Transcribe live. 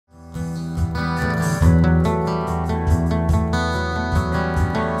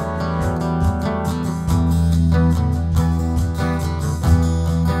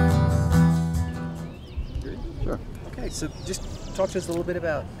So just talk to us a little bit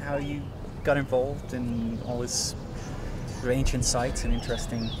about how you got involved in all this ancient sites and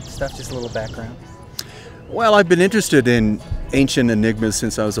interesting stuff, just a little background. Well, I've been interested in ancient enigmas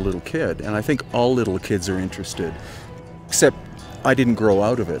since I was a little kid, and I think all little kids are interested, except I didn't grow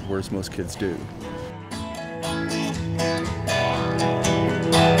out of it, whereas most kids do.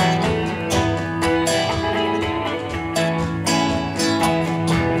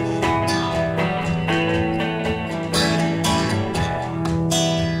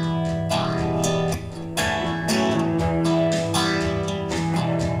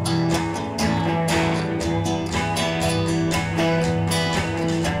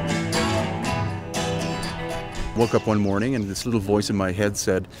 Woke up one morning and this little voice in my head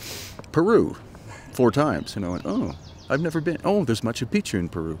said, Peru, 4 times. And I went, oh, I've never been. Oh, there's Machu Picchu in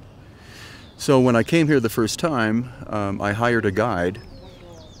Peru. So when I came here the first time, I hired a guide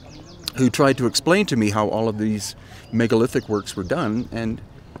who tried to explain to me how all of these megalithic works were done. And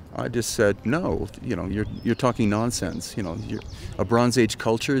I just said, no, you're talking nonsense. A Bronze Age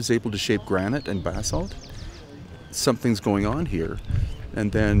culture is able to shape granite and basalt. Something's going on here.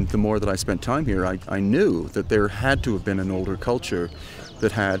 And then the more that I spent time here, I knew that there had to have been an older culture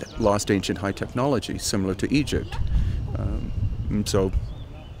that had lost ancient high technology, similar to Egypt. And so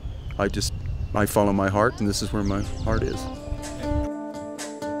I follow my heart, and this is where my heart is.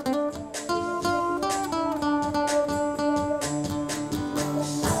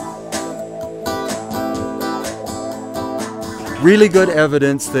 Really good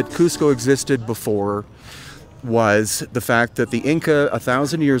evidence that Cusco existed before was the fact that the Inca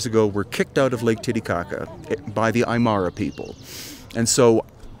 1,000 years ago were kicked out of Lake Titicaca by the Aymara people. And so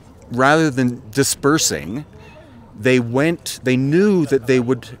rather than dispersing, they knew that they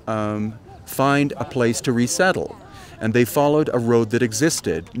would find a place to resettle. And they followed a road that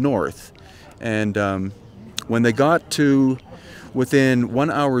existed north. And when they got to within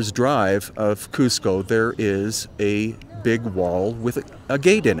 1 hour's drive of Cusco, there is a big wall with a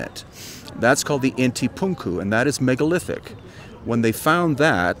gate in it. That's called the Inti Punku, and that is megalithic. When they found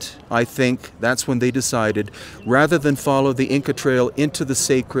that, I think that's when they decided, rather than follow the Inca Trail into the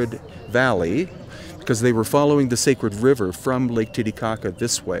sacred valley, because they were following the sacred river from Lake Titicaca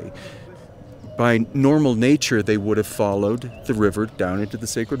this way, by normal nature they would have followed the river down into the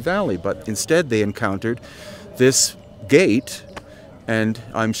sacred valley, but instead they encountered this gate, and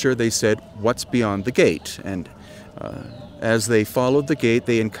I'm sure they said, what's beyond the gate? And as they followed the gate,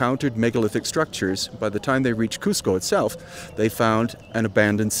 they encountered megalithic structures. By the time they reached Cusco itself, they found an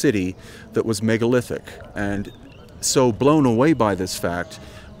abandoned city that was megalithic. And so blown away by this fact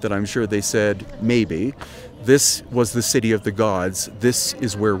that I'm sure they said, maybe, this was the city of the gods. This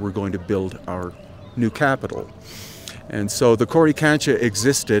is where we're going to build our new capital. And so the Coricancha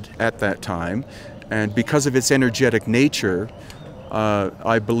existed at that time, and because of its energetic nature,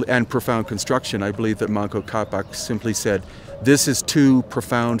 and profound construction, I believe that Manco Capac simply said, this is too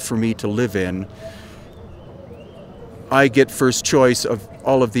profound for me to live in. I get first choice of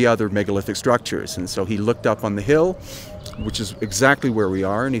all of the other megalithic structures. And so he looked up on the hill, which is exactly where we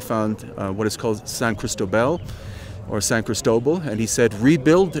are, and he found what is called San Cristobal, or San Cristobal, and he said,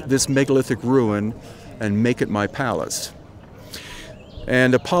 rebuild this megalithic ruin and make it my palace.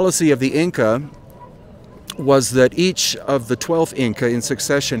 And a policy of the Inca was that each of the 12th Inca in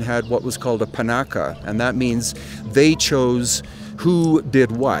succession had what was called a panaca, and that means they chose who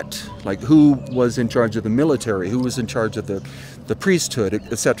did what, like who was in charge of the military, who was in charge of the priesthood,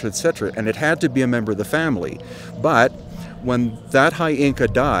 etc., and it had to be a member of the family. But when that High Inca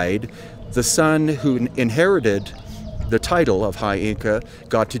died, the son who inherited the title of High Inca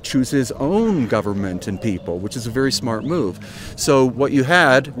got to choose his own government and people, which is a very smart move. So what you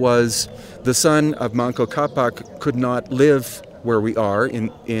had was the son of Manco Capac could not live where we are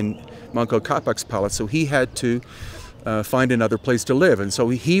in Manco Capac's palace, so he had to find another place to live. And so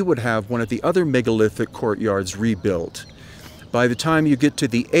he would have one of the other megalithic courtyards rebuilt. By the time you get to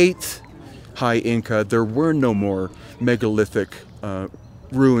the 8th High Inca, there were no more megalithic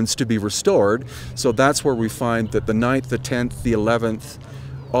ruins to be restored. So that's where we find that the 9th, the 10th, the 11th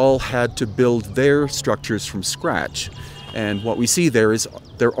all had to build their structures from scratch. And what we see there is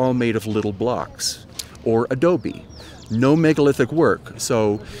they're all made of little blocks or adobe. No megalithic work.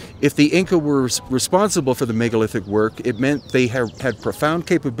 So if the Inca were responsible for the megalithic work, it meant they had profound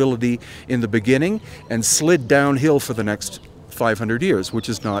capability in the beginning and slid downhill for the next 500 years, which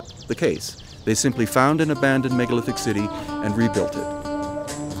is not the case. They simply found an abandoned megalithic city and rebuilt it.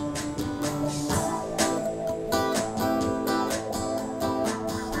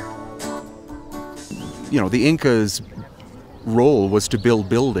 The Incas' role was to build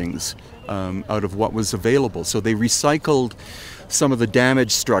buildings out of what was available. So they recycled some of the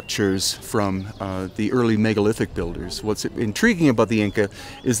damaged structures from the early megalithic builders. What's intriguing about the Inca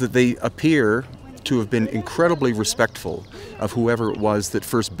is that they appear to have been incredibly respectful of whoever it was that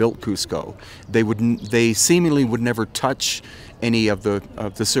first built Cusco. They seemingly would never touch any of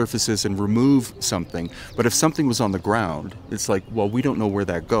the surfaces and remove something. But if something was on the ground, it's like, well, we don't know where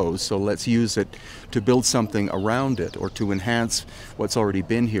that goes, so let's use it to build something around it or to enhance what's already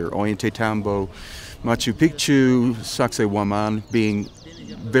been here. Ollantaytambo, Machu Picchu, Sacsayhuaman being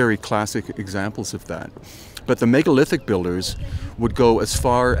very classic examples of that. But the megalithic builders would go as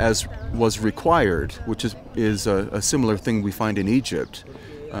far as was required, which is a similar thing we find in Egypt.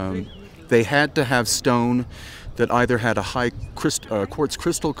 They had to have stone that either had a high quartz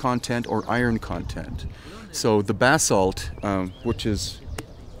crystal content or iron content. So the basalt, which is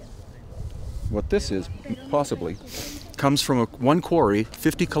what this is, possibly, comes from one quarry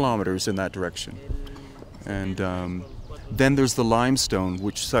 50 kilometers in that direction. And then there's the limestone,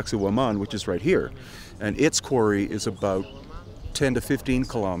 which Sacsayhuaman, which is right here. And its quarry is about 10 to 15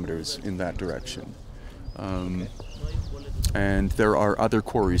 kilometers in that direction. And there are other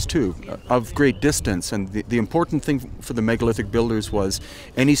quarries too, of great distance. And the important thing for the megalithic builders was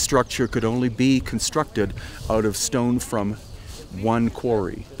any structure could only be constructed out of stone from one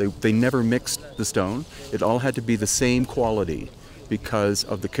quarry. They never mixed the stone. It all had to be the same quality because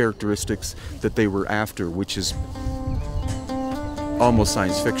of the characteristics that they were after, which is almost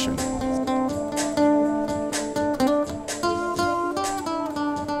science fiction.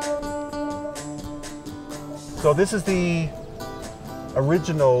 So this is the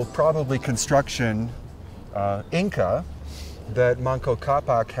original, probably, construction Inca that Manco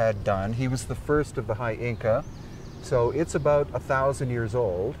Capac had done. He was the first of the High Inca, so it's about 1,000 years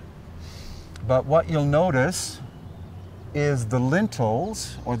old. But what you'll notice is the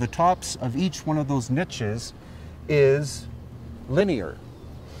lintels, or the tops of each one of those niches, is linear.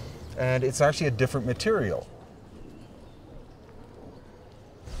 And it's actually a different material.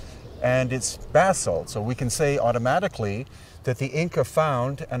 And it's basalt, so we can say automatically that the Inca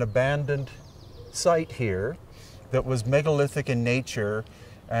found an abandoned site here that was megalithic in nature,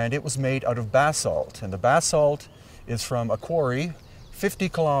 and it was made out of basalt. And the basalt is from a quarry 50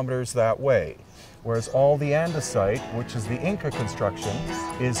 kilometers that way, whereas all the andesite, which is the Inca construction,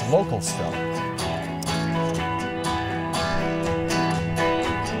 is local stone.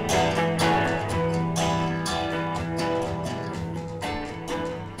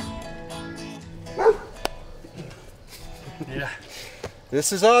 Yeah.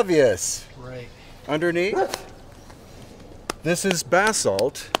 This is obvious. Right. Underneath, this is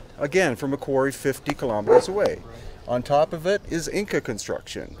basalt, again from a quarry 50 kilometers away. Right. On top of it is Inca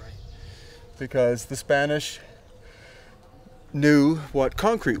construction, Right. because the Spanish knew what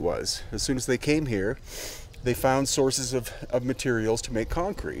concrete was. As soon as they came here, they found sources of materials to make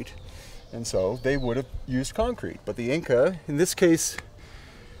concrete, and so they would have used concrete. But the Inca, in this case,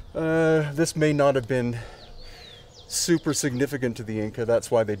 this may not have been super significant to the Inca. That's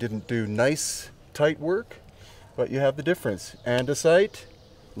why they didn't do nice, tight work. But you have the difference. Andesite,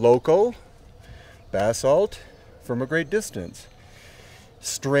 local, basalt, from a great distance.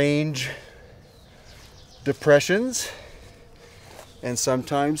 Strange depressions and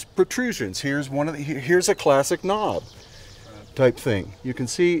sometimes protrusions. Here's a classic knob type thing. You can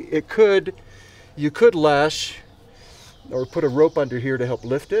see you could lash or put a rope under here to help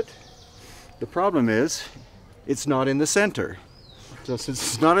lift it. The problem is it's not in the center. So since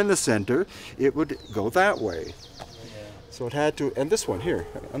it's not in the center, it would go that way. Yeah. So it had to, and this one here,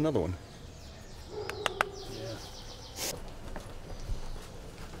 another one. Yeah.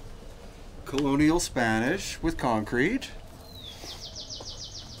 Colonial Spanish with concrete.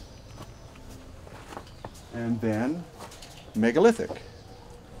 And then megalithic.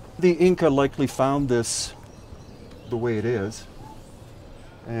 The Inca likely found this the way it is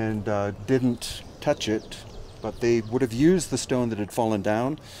and didn't touch it, but they would have used the stone that had fallen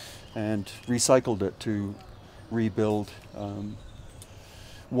down and recycled it to rebuild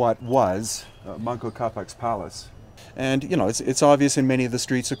what was Manco Capac's palace. And you know, it's obvious in many of the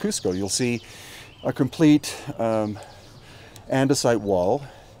streets of Cusco. You'll see a complete andesite wall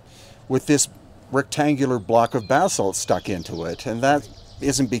with this rectangular block of basalt stuck into it, and that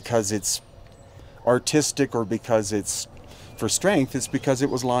isn't because it's artistic or because it's for strength. It's because it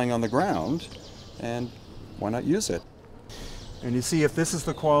was lying on the ground, and why not use it? And you see, if this is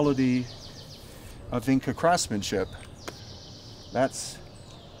the quality of Inca craftsmanship, that's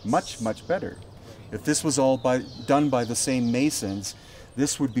much, much better. If this was all done by the same masons,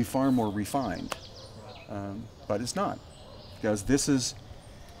 this would be far more refined. But it's not, because this is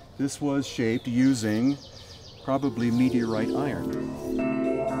This was shaped using probably meteorite iron.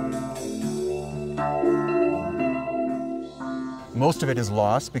 Most of it is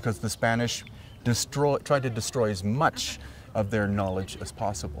lost because the Spanish tried to destroy as much of their knowledge as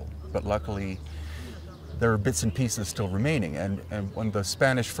possible. But luckily, there are bits and pieces still remaining. And when the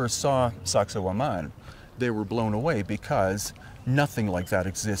Spanish first saw Sacsayhuaman, they were blown away because nothing like that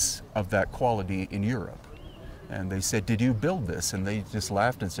exists of that quality in Europe. And they said, "Did you build this?" And they just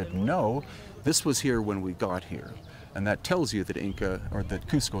laughed and said, "No, this was here when we got here." And that tells you that that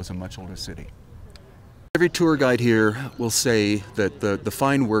Cusco is a much older city. Every tour guide here will say that the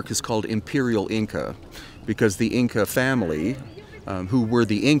fine work is called Imperial Inca because the Inca family, who were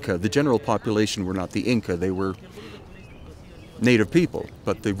the Inca, the general population were not the Inca, they were native people.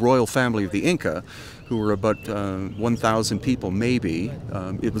 But the royal family of the Inca, who were about 1,000 people maybe,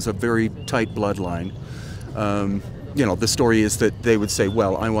 it was a very tight bloodline. You know, the story is that they would say,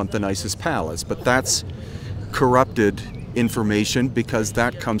 "Well, I want the nicest palace," but that's corrupted information because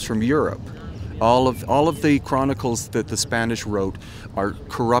that comes from Europe. All of the chronicles that the Spanish wrote are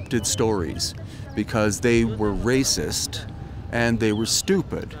corrupted stories because they were racist and they were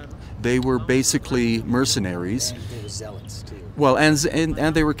stupid. They were basically mercenaries. And they were zealots too. Well, and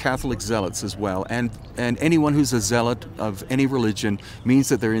they were Catholic zealots as well. And anyone who's a zealot of any religion means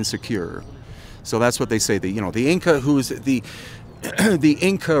that they're insecure. So that's what they say. The Inca, who is the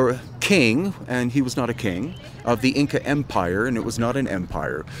Inca king, and he was not a king, of the Inca Empire, and it was not an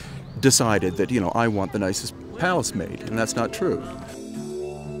empire, decided that, I want the nicest palace made, and that's not true.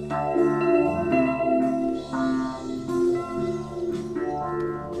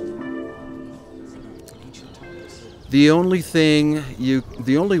 The only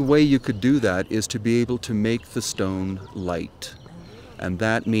way you could do that is to be able to make the stone light. And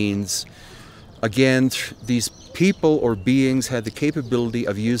that means, again, these people or beings had the capability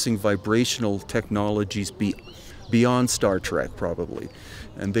of using vibrational technologies beyond Star Trek, probably.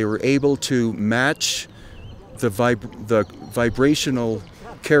 And they were able to match the vibrational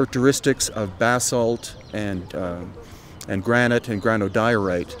characteristics of basalt and granite and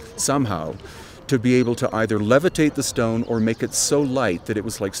granodiorite somehow to be able to either levitate the stone or make it so light that it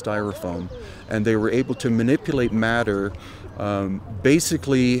was like styrofoam. And they were able to manipulate matter,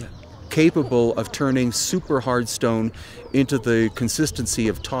 basically capable of turning super hard stone into the consistency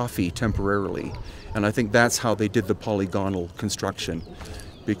of toffee temporarily. And I think that's how they did the polygonal construction,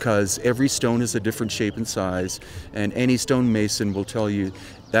 because every stone is a different shape and size, and any stonemason will tell you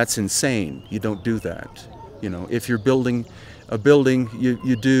that's insane. You don't do that. If you're building a building,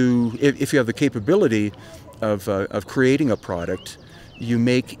 if you have the capability of creating a product, you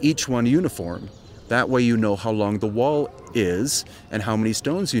make each one uniform. That way you know how long the wall is and how many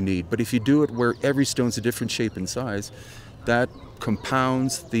stones you need. But if you do it where every stone's a different shape and size, that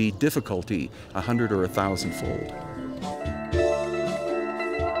compounds the difficulty 100 or 1,000-fold.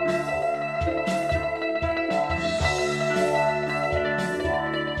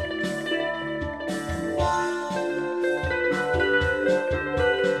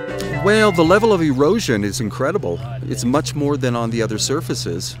 Well, the level of erosion is incredible. It's much more than on the other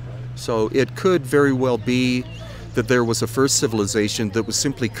surfaces. So it could very well be that there was a first civilization that was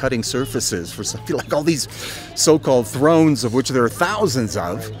simply cutting surfaces for something like all these so-called thrones, of which there are thousands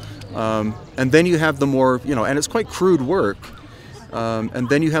of. And then you have the more, and it's quite crude work. And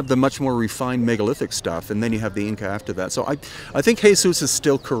then you have the much more refined megalithic stuff, and then you have the Inca after that. So I think Jesus is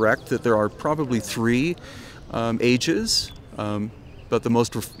still correct that there are probably 3 ages, but the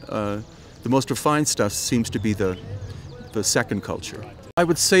most refined stuff seems to be the second culture. I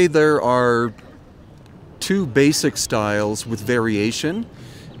would say there are 2 basic styles with variation,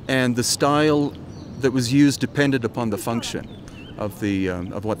 and the style that was used depended upon the function of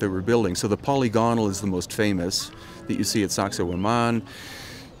what they were building. So the polygonal is the most famous that you see at Sacsayhuaman,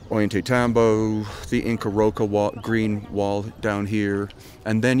 Ollantaytambo, the Inca Roca green wall down here,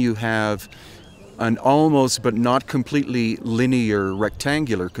 and then you have an almost but not completely linear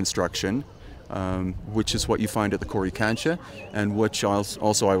rectangular construction, which is what you find at the Coricancha, and which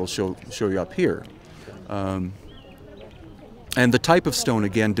also I will show you up here. And the type of stone,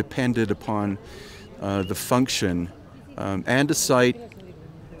 again, depended upon the function. Andesite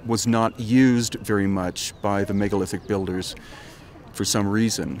was not used very much by the megalithic builders for some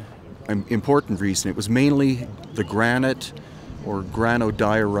reason, an important reason. It was mainly the granite or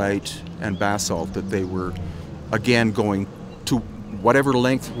granodiorite and basalt that they were, again, going to whatever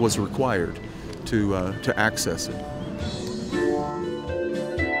length was required to access it.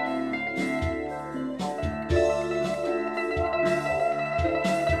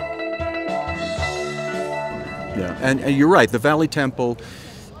 Yeah, and you're right, the Valley Temple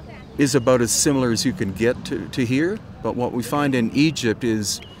is about as similar as you can get to here. But what we find in Egypt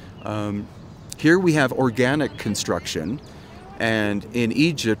is here we have organic construction, and in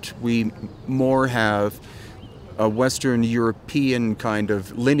Egypt we more have a Western European kind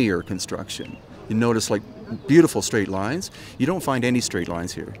of linear construction. You notice like beautiful straight lines. You don't find any straight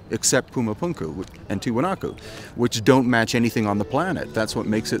lines here, except Pumapunku and Tiwanaku, which don't match anything on the planet. That's what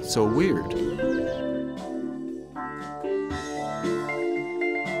makes it so weird.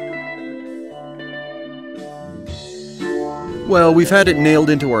 Well, we've had it nailed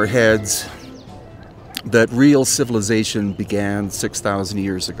into our heads that real civilization began 6,000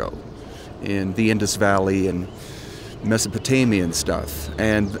 years ago in the Indus Valley and Mesopotamia and stuff.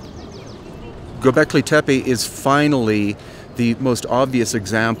 And Göbekli Tepe is finally the most obvious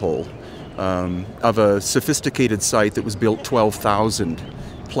example of a sophisticated site that was built 12,000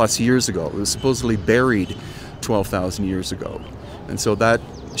 plus years ago. It was supposedly buried 12,000 years ago. And so that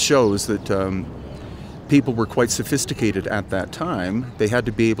shows that people were quite sophisticated at that time. They had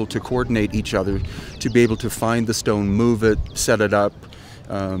to be able to coordinate each other to be able to find the stone, move it, set it up,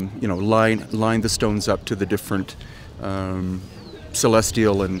 line the stones up to the different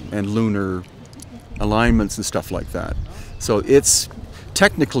celestial and lunar alignments and stuff like that. So it's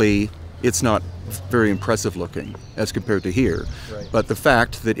technically it's not very impressive looking as compared to here, right. But the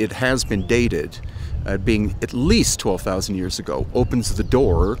fact that it has been dated being at least 12,000 years ago opens the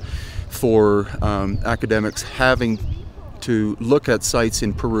door for academics having to look at sites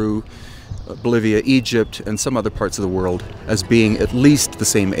in Peru, Bolivia, Egypt, and some other parts of the world as being at least the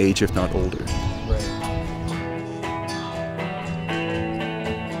same age, if not older.